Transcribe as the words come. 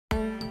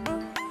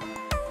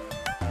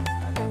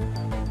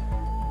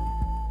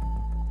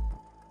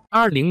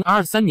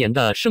2023年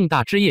的盛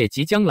大之夜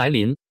即将来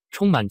临，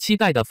充满期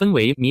待的氛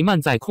围弥漫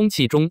在空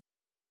气中。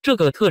这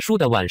个特殊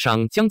的晚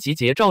上将集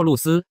结赵露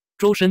思、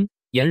周深、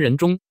严仁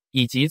钟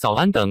以及早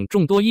安等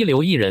众多一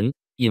流艺人，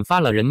引发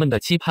了人们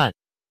的期盼。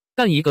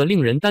但一个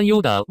令人担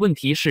忧的问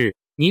题是，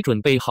你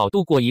准备好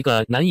度过一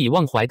个难以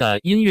忘怀的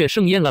音乐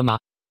盛宴了吗？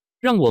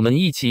让我们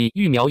一起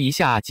预瞄一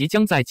下即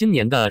将在今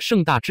年的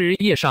盛大之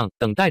夜上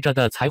等待着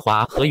的才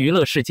华和娱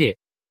乐世界。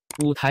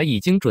舞台已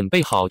经准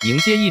备好迎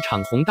接一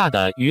场宏大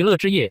的娱乐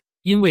之夜，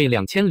因为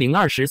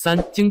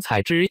2023精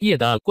彩之夜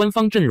的官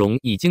方阵容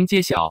已经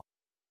揭晓。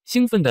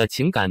兴奋的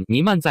情感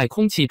弥漫在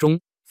空气中，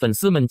粉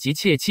丝们急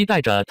切期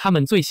待着他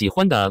们最喜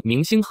欢的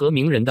明星和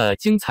名人的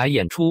精彩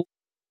演出。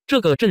这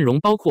个阵容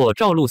包括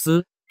赵露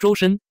思、周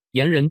深、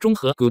严仁钟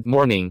和Good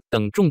Morning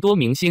等众多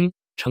明星，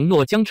承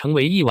诺将成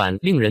为一晚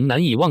令人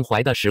难以忘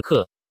怀的时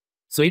刻。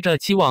随着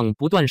期望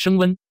不断升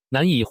温，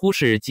难以忽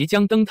视即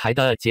将登台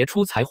的杰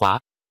出才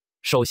华。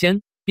首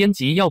先，编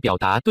辑要表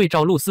达对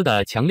赵露思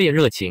的强烈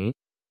热情。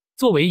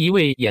作为一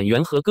位演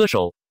员和歌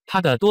手，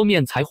她的多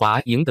面才华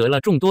赢得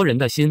了众多人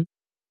的心。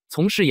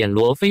从饰演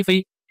罗菲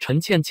菲、陈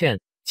倩倩、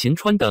秦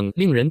川等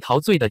令人陶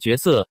醉的角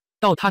色，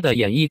到她的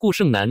演绎顾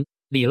胜男、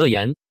李乐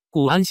言、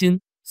谷安欣、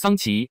桑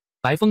琪、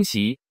白凤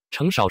喜、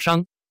程少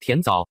商、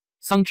田枣、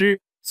桑枝、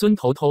孙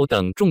头头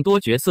等众多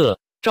角色，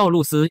赵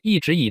露思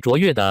一直以卓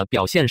越的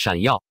表现闪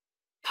耀。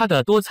她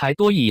的多才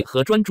多艺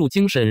和专注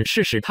精神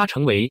是使她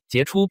成为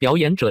杰出表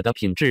演者的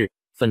品质。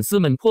粉丝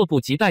们迫不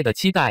及待地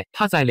期待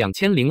她在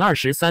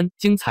2023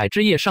精彩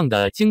之夜上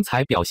的精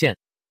彩表现。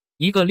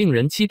一个令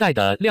人期待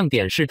的亮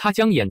点是她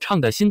将演唱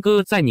的新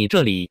歌《在你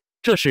这里》，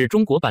这是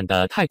中国版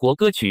的泰国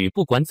歌曲。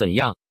不管怎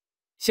样，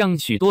像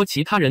许多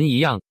其他人一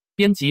样，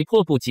编辑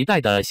迫不及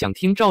待地想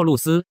听赵露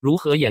思如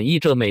何演绎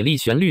这美丽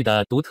旋律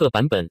的独特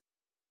版本。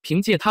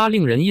凭借她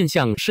令人印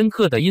象深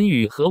刻的音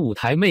域和舞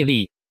台魅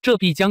力，这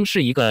必将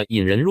是一个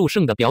引人入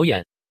胜的表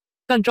演。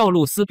但赵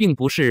露思并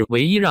不是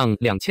唯一让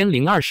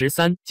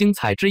2023精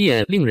彩之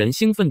夜令人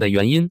兴奋的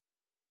原因。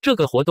这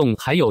个活动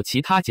还有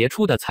其他杰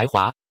出的才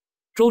华。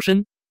周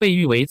深，被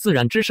誉为自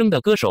然之声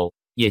的歌手，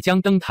也将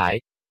登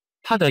台。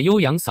他的悠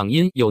扬嗓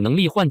音有能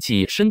力唤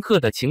起深刻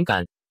的情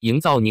感，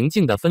营造宁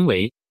静的氛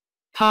围。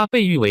他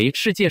被誉为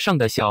世界上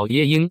的小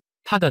夜莺，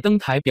他的登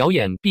台表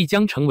演必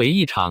将成为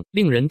一场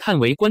令人叹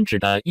为观止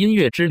的音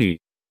乐之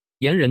旅。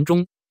严仁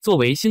钟，作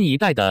为新一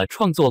代的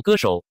创作歌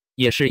手，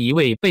也是一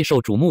位备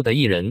受瞩目的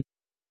艺人。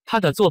他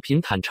的作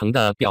品坦诚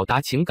地表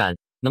达情感，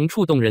能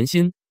触动人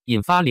心，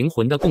引发灵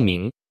魂的共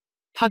鸣。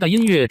他的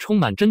音乐充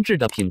满真挚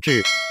的品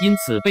质，因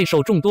此备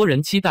受众多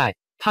人期待。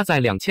他在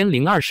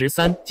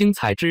2023精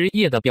彩之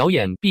夜的表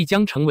演必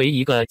将成为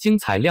一个精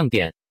彩亮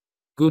点。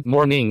Good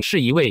Morning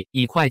是一位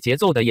以快节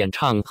奏的演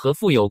唱和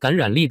富有感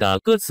染力的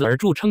歌词而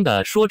著称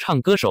的说唱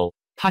歌手，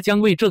他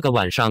将为这个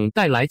晚上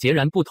带来截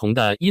然不同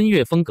的音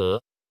乐风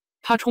格。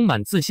他充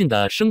满自信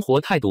的生活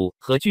态度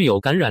和具有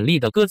感染力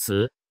的歌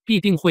词，必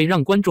定会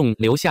让观众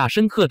留下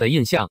深刻的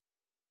印象。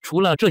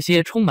除了这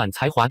些充满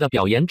才华的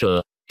表演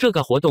者，这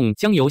个活动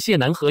将由谢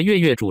楠和月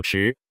月主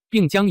持，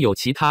并将有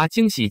其他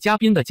惊喜嘉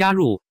宾的加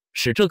入，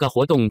使这个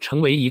活动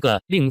成为一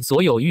个令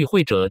所有与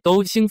会者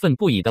都兴奋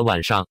不已的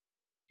晚上。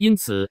因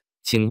此，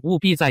请务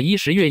必在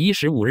10月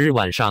15日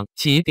晚上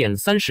7点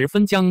30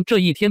分将这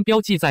一天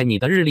标记在你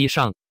的日历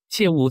上，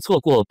切勿错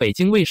过北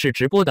京卫视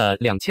直播的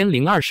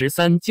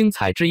2023精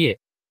彩之夜。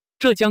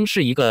这将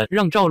是一个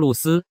让赵露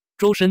思、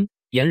周深、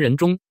严仁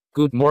钟、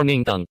Good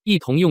Morning 等一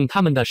同用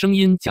他们的声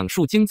音讲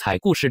述精彩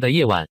故事的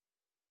夜晚。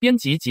编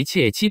辑急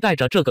切期待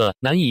着这个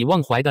难以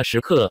忘怀的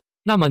时刻，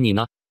那么你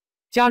呢？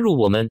加入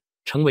我们，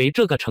成为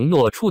这个承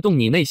诺触动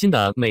你内心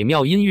的美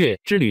妙音乐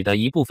之旅的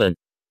一部分。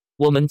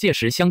我们届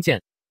时相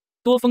见。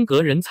多风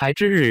格人才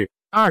之日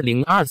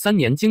，2023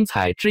年精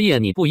彩之夜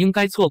你不应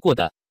该错过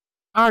的。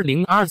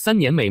2023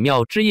年美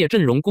妙之夜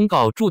阵容公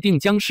告注定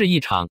将是一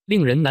场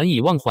令人难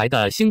以忘怀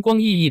的星光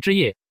熠熠之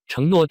夜，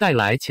承诺带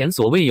来前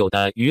所未有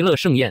的娱乐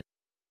盛宴。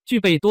具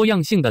备多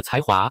样性的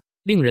才华，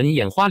令人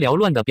眼花缭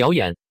乱的表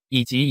演，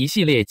以及一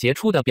系列杰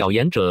出的表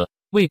演者，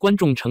为观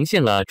众呈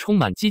现了充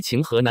满激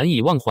情和难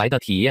以忘怀的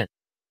体验。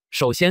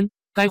首先，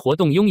该活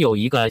动拥有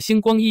一个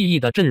星光熠熠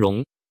的阵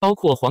容，包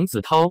括黄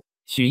子韬、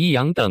许逸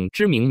阳等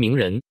知名名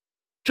人。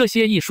这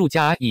些艺术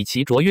家以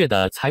其卓越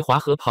的才华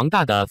和庞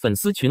大的粉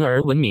丝群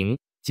而闻名，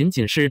仅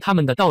仅是他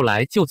们的到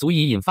来就足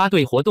以引发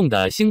对活动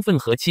的兴奋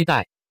和期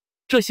待。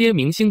这些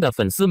明星的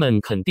粉丝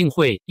们肯定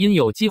会因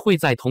有机会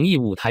在同一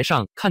舞台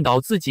上看到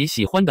自己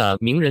喜欢的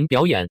名人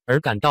表演而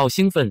感到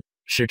兴奋，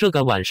使这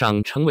个晚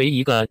上成为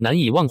一个难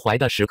以忘怀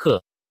的时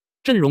刻。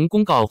阵容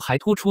公告还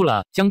突出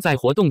了将在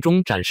活动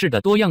中展示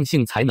的多样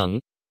性才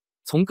能，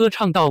从歌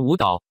唱到舞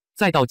蹈，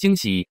再到惊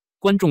喜，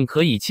观众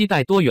可以期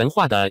待多元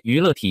化的娱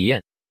乐体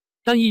验。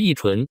单依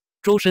纯、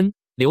周深、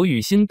刘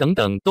雨昕等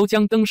等都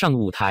将登上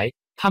舞台，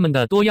他们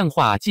的多样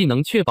化既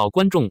能确保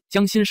观众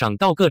将欣赏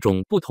到各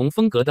种不同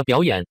风格的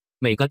表演，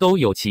每个都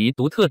有其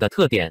独特的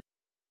特点。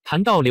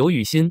谈到刘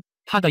雨昕，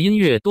她的音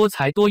乐多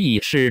才多艺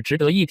是值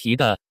得一提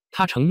的，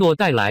她承诺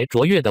带来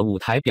卓越的舞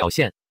台表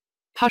现。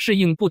它适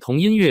应不同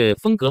音乐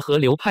风格和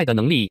流派的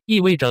能力，意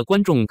味着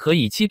观众可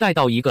以期待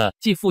到一个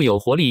既富有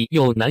活力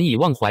又难以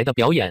忘怀的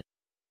表演。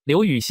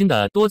刘雨昕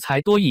的多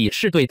才多艺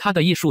是对他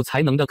的艺术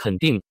才能的肯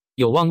定，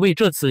有望为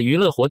这次娱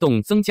乐活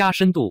动增加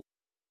深度。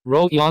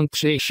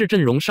Dilraba-Yang 是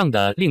阵容上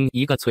的另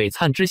一个璀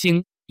璨之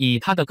星，以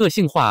他的个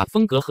性化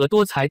风格和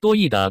多才多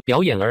艺的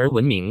表演而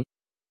闻名。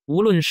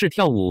无论是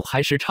跳舞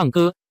还是唱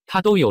歌，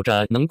他都有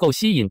着能够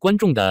吸引观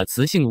众的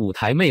磁性舞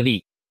台魅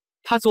力。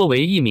他作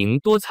为一名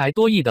多才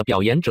多艺的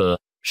表演者，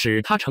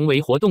使他成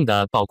为活动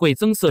的宝贵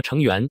增色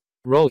成员。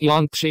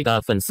Dilraba-Yang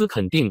的粉丝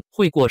肯定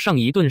会过上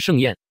一顿盛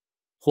宴。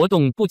活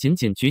动不仅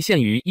仅局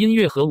限于音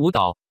乐和舞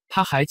蹈，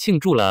他还庆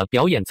祝了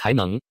表演才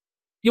能。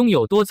拥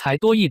有多才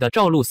多艺的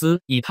赵露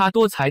思，以她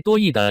多才多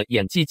艺的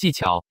演技技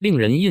巧令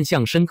人印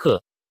象深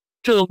刻。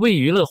这为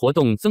娱乐活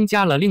动增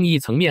加了另一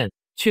层面，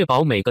确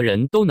保每个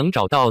人都能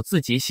找到自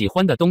己喜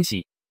欢的东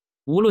西。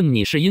无论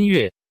你是音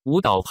乐、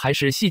舞蹈还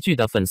是戏剧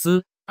的粉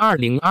丝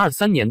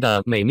，2023年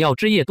的美妙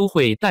之夜都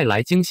会带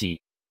来惊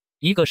喜。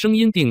一个声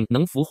音定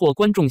能俘获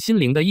观众心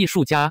灵的艺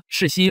术家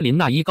是希林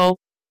娜·伊高。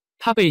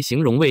他被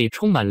形容为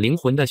充满灵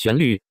魂的旋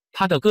律，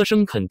他的歌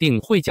声肯定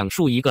会讲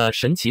述一个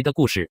神奇的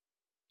故事。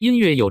音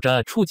乐有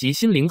着触及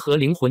心灵和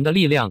灵魂的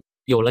力量，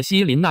有了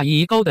希林娜·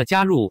伊高的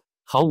加入，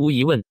毫无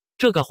疑问，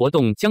这个活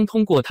动将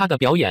通过他的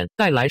表演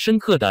带来深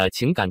刻的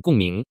情感共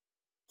鸣。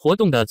活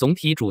动的总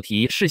体主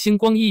题是星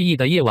光熠熠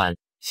的夜晚，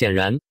显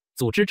然，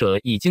组织者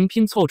已经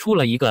拼凑出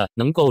了一个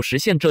能够实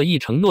现这一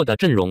承诺的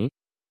阵容。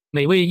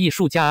每位艺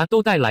术家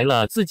都带来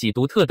了自己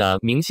独特的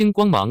明星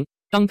光芒，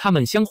当他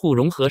们相互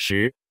融合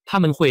时，他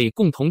们会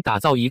共同打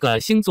造一个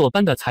星座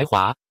般的才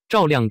华，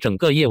照亮整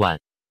个夜晚。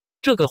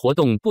这个活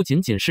动不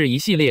仅仅是一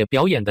系列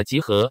表演的集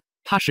合，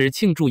它是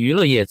庆祝娱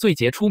乐业最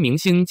杰出明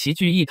星齐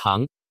聚一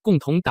堂，共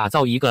同打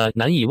造一个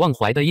难以忘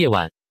怀的夜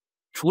晚。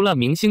除了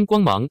明星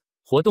光芒，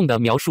活动的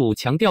描述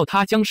强调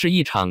它将是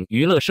一场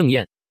娱乐盛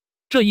宴。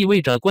这意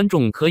味着观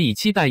众可以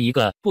期待一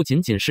个不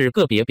仅仅是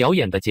个别表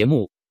演的节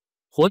目。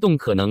活动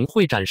可能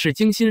会展示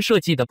精心设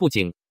计的布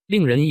景，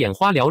令人眼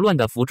花缭乱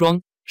的服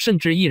装，甚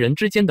至艺人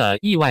之间的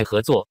意外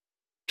合作。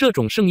这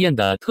种盛宴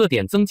的特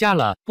点增加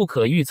了不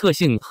可预测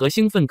性和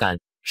兴奋感，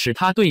使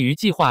它对于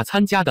计划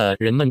参加的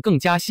人们更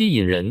加吸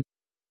引人。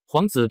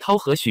黄子韬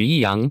和许逸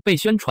阳被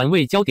宣传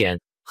为焦点，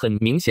很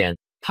明显，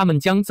他们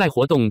将在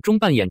活动中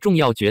扮演重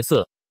要角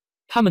色。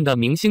他们的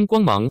明星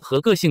光芒和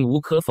个性无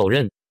可否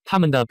认，他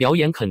们的表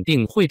演肯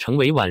定会成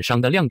为晚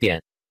上的亮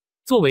点。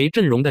作为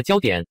阵容的焦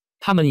点，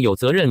他们有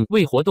责任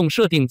为活动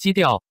设定基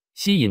调，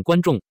吸引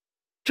观众。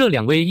这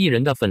两位艺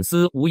人的粉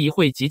丝无疑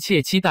会急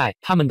切期待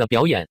他们的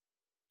表演。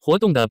活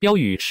动的标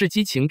语是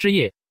激情之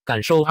夜，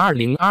感受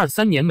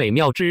2023年美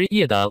妙之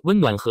夜的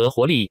温暖和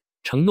活力。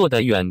承诺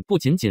的远不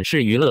仅仅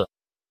是娱乐，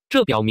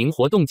这表明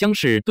活动将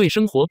是对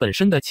生活本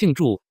身的庆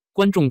祝，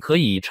观众可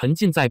以沉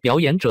浸在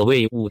表演者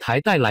为舞台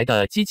带来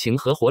的激情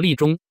和活力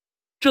中。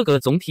这个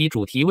总体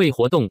主题为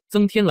活动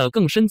增添了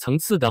更深层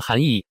次的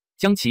含义，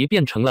将其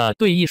变成了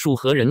对艺术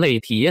和人类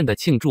体验的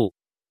庆祝。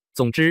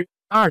总之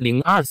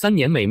，2023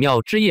年美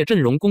妙之夜阵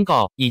容公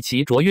告以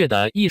其卓越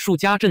的艺术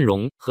家阵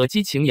容和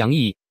激情洋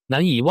溢、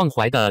难以忘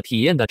怀的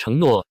体验的承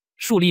诺，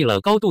树立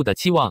了高度的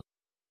期望。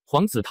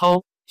黄子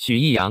韬、许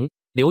逸阳、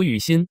刘雨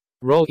昕、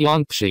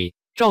Dilraba-Yang、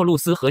赵露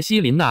思和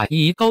希林娜·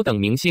伊高等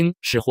明星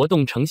使活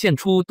动呈现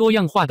出多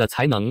样化的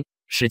才能，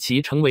使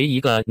其成为一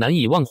个难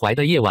以忘怀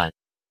的夜晚。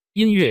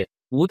音乐、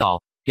舞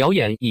蹈、表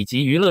演以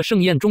及娱乐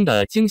盛宴中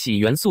的惊喜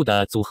元素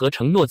的组合，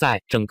承诺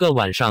在整个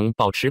晚上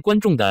保持观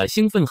众的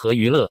兴奋和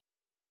娱乐。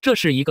这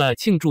是一个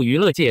庆祝娱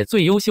乐界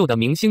最优秀的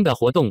明星的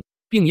活动，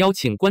并邀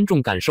请观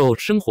众感受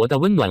生活的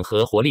温暖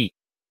和活力。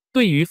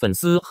对于粉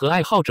丝和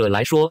爱好者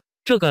来说，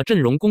这个阵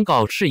容公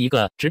告是一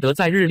个值得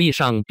在日历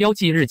上标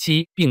记日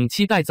期，并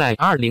期待在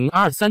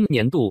2023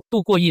年度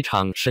度过一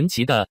场神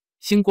奇的、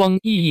星光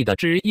熠熠的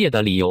之夜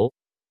的理由。